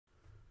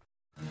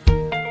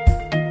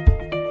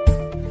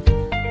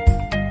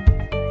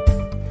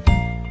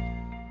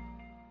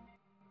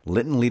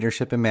Linton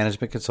Leadership and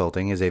Management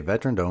Consulting is a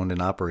veteran-owned and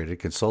operated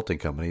consulting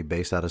company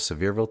based out of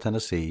Sevierville,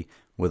 Tennessee,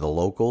 with a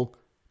local,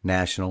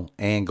 national,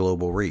 and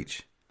global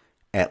reach.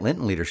 At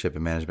Linton Leadership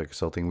and Management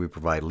Consulting, we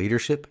provide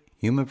leadership,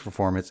 human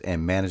performance,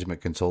 and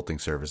management consulting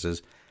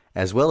services,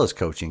 as well as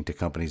coaching to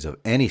companies of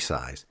any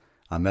size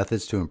on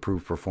methods to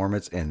improve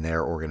performance in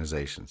their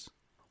organizations.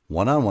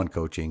 One-on-one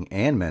coaching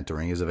and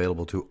mentoring is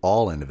available to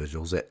all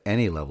individuals at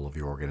any level of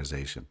your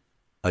organization.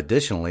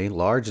 Additionally,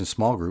 large and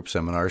small group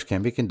seminars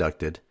can be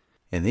conducted.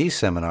 In these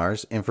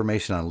seminars,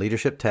 information on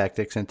leadership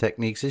tactics and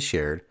techniques is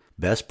shared,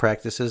 best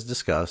practices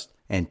discussed,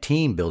 and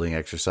team building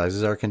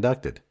exercises are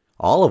conducted,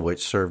 all of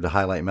which serve to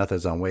highlight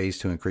methods on ways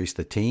to increase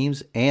the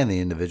team's and the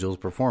individual's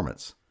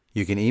performance.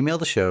 You can email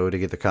the show to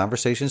get the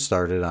conversation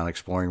started on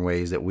exploring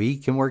ways that we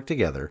can work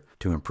together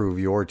to improve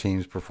your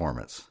team's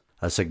performance.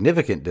 A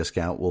significant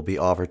discount will be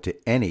offered to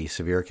any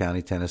Sevier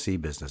County, Tennessee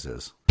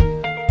businesses.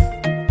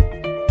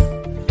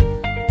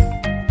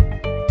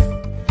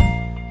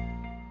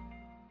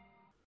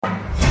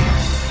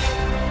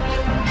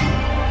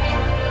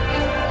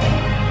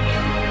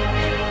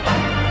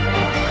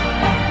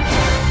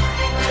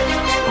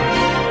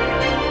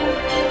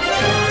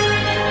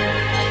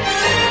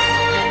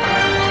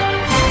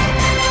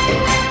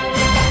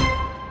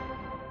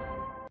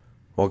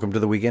 Welcome to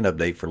the weekend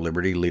update for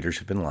Liberty,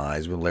 Leadership, and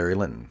Lies with Larry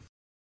Linton.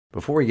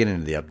 Before we get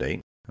into the update,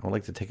 I would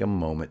like to take a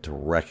moment to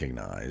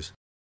recognize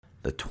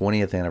the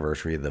 20th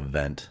anniversary of the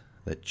event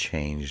that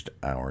changed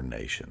our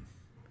nation.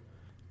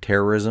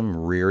 Terrorism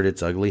reared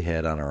its ugly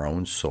head on our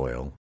own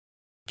soil,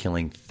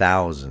 killing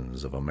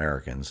thousands of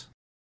Americans.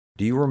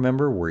 Do you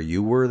remember where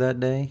you were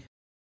that day?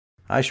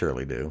 I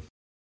surely do.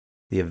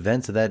 The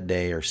events of that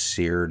day are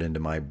seared into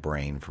my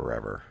brain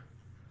forever.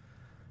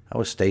 I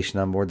was stationed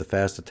on board the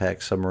fast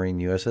attack submarine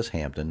USS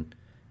Hampton,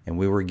 and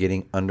we were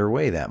getting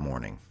underway that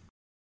morning.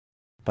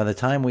 By the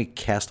time we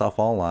cast off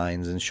all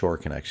lines and shore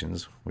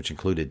connections, which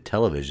included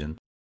television,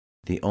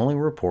 the only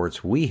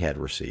reports we had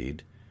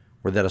received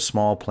were that a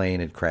small plane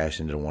had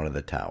crashed into one of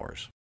the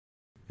towers.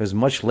 It was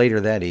much later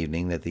that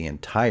evening that the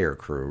entire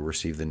crew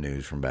received the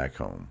news from back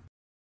home.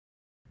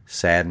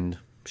 Saddened,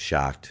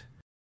 shocked,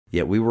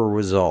 yet we were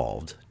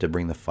resolved to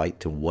bring the fight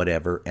to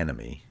whatever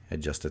enemy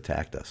had just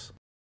attacked us.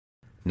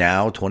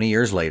 Now, 20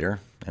 years later,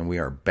 and we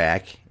are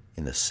back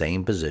in the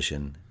same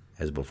position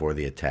as before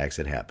the attacks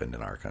had happened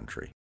in our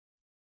country.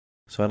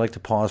 So I'd like to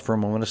pause for a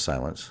moment of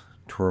silence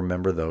to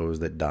remember those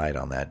that died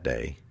on that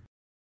day,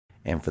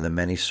 and for the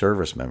many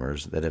service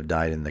members that have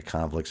died in the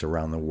conflicts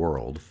around the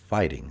world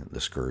fighting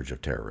the scourge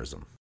of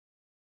terrorism.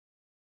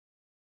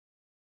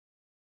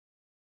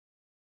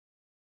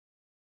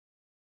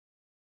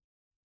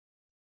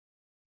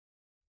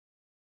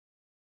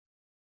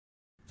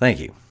 Thank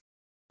you.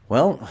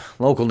 Well,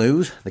 local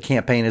news, the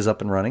campaign is up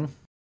and running.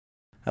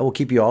 I will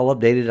keep you all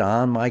updated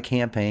on my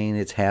campaign,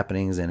 its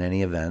happenings, and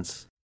any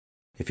events.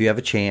 If you have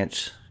a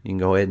chance, you can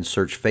go ahead and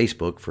search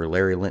Facebook for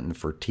Larry Linton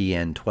for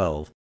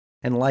TN12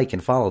 and like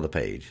and follow the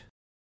page.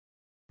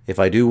 If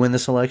I do win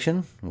this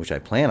election, which I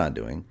plan on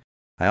doing,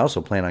 I also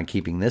plan on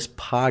keeping this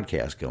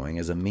podcast going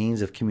as a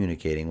means of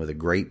communicating with the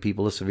great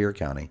people of Sevier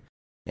County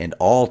and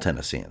all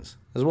Tennesseans,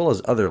 as well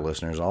as other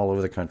listeners all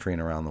over the country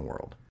and around the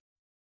world.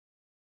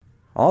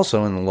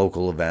 Also in the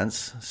local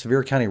events,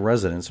 Sevier County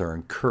residents are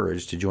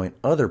encouraged to join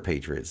other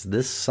patriots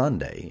this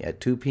Sunday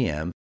at 2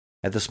 p.m.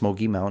 at the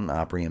Smoky Mountain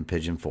Opry in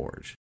Pigeon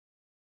Forge.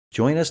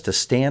 Join us to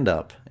stand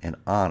up and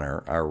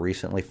honor our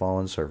recently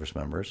fallen service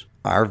members,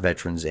 our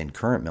veterans and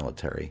current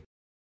military,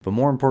 but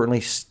more importantly,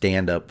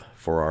 stand up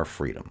for our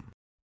freedom.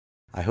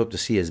 I hope to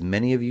see as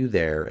many of you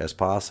there as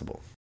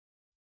possible.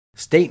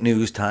 State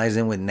news ties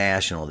in with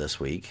national this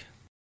week.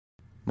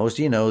 Most of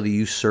you know the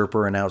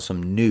usurper announced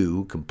some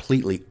new,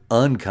 completely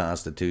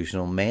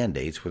unconstitutional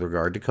mandates with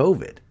regard to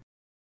COVID.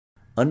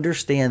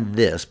 Understand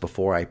this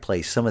before I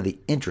play some of the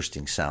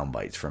interesting sound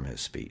bites from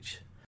his speech.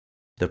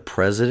 The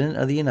President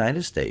of the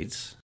United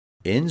States,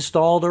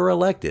 installed or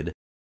elected,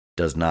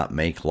 does not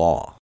make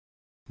law.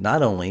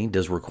 Not only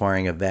does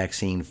requiring a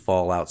vaccine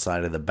fall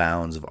outside of the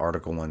bounds of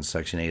Article 1,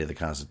 Section 8 of the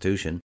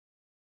Constitution,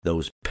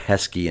 those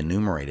pesky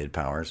enumerated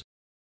powers,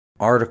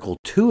 Article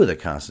 2 of the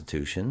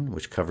Constitution,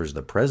 which covers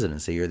the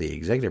presidency or the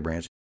executive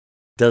branch,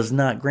 does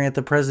not grant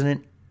the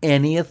president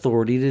any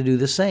authority to do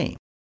the same.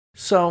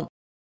 So,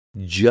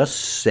 just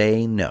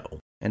say no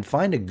and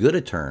find a good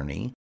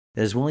attorney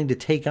that is willing to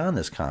take on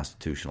this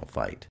constitutional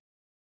fight.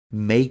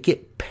 Make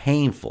it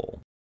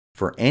painful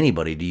for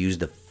anybody to use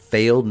the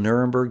failed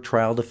Nuremberg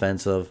trial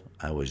defense of,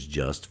 I was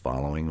just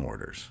following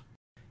orders.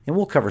 And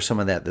we'll cover some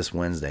of that this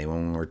Wednesday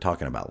when we're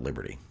talking about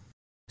liberty.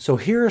 So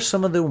here are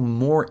some of the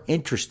more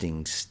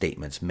interesting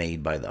statements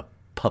made by the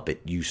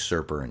puppet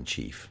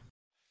usurper-in-chief.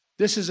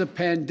 This is a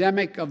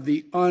pandemic of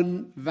the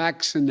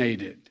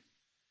unvaccinated.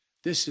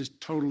 This is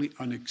totally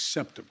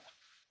unacceptable.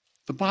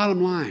 The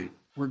bottom line,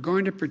 we're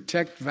going to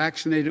protect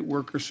vaccinated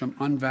workers from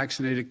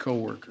unvaccinated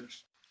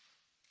coworkers.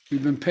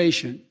 We've been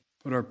patient,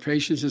 but our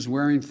patience is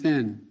wearing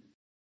thin.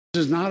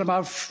 This is not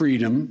about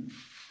freedom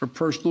or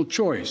personal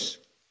choice.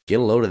 Get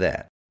a load of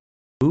that.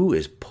 Who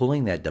is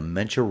pulling that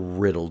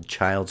dementia-riddled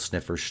child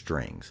sniffer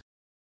strings?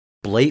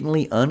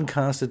 Blatantly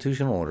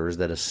unconstitutional orders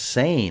that a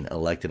sane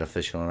elected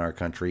official in our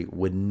country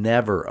would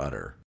never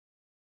utter.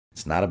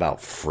 It's not about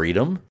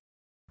freedom,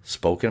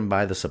 spoken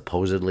by the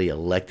supposedly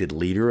elected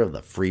leader of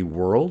the free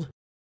world.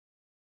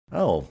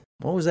 Oh,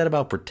 what was that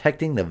about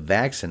protecting the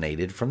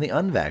vaccinated from the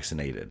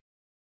unvaccinated?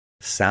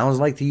 Sounds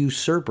like the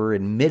usurper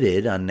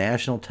admitted on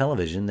national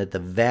television that the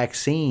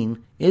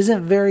vaccine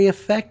isn't very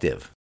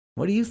effective.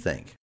 What do you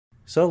think?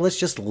 So let's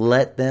just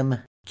let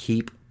them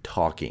keep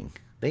talking.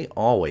 They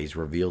always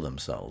reveal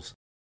themselves,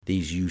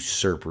 these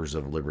usurpers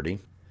of liberty.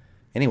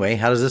 Anyway,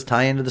 how does this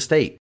tie into the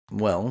state?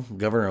 Well,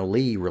 Governor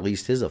Lee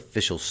released his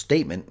official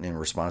statement in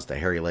response to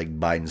hairy-legged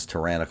Biden's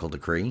tyrannical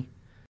decree.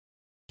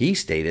 He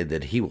stated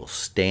that he will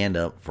stand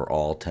up for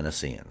all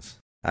Tennesseans.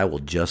 I will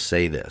just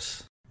say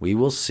this. We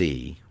will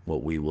see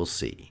what we will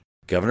see.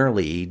 Governor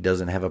Lee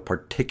doesn't have a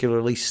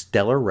particularly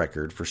stellar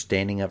record for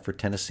standing up for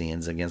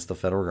Tennesseans against the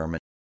federal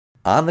government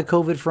on the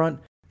COVID front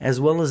as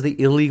well as the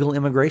illegal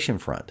immigration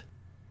front.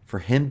 For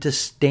him to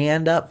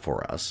stand up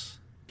for us,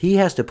 he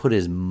has to put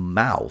his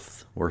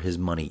mouth where his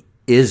money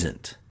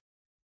isn't.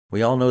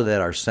 We all know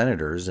that our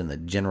senators in the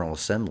General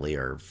Assembly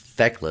are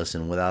feckless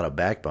and without a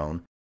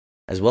backbone,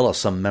 as well as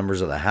some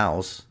members of the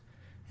House,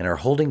 and are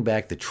holding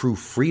back the true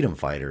freedom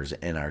fighters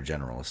in our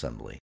General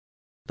Assembly.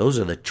 Those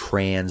are the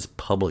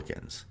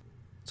trans-publicans.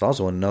 It's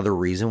also another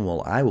reason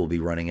why I will be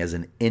running as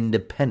an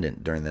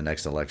independent during the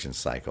next election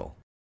cycle.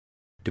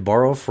 To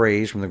borrow a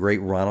phrase from the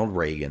great Ronald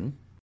Reagan,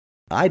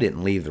 I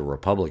didn't leave the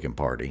Republican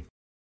Party.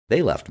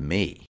 They left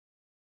me.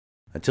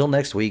 Until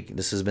next week,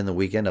 this has been the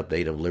weekend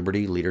update of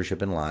Liberty, Leadership,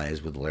 and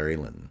Lies with Larry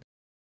Linton.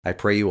 I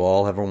pray you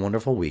all have a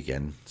wonderful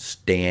weekend.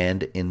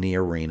 Stand in the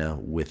arena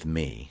with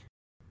me.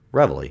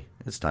 Reveille,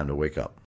 it's time to wake up.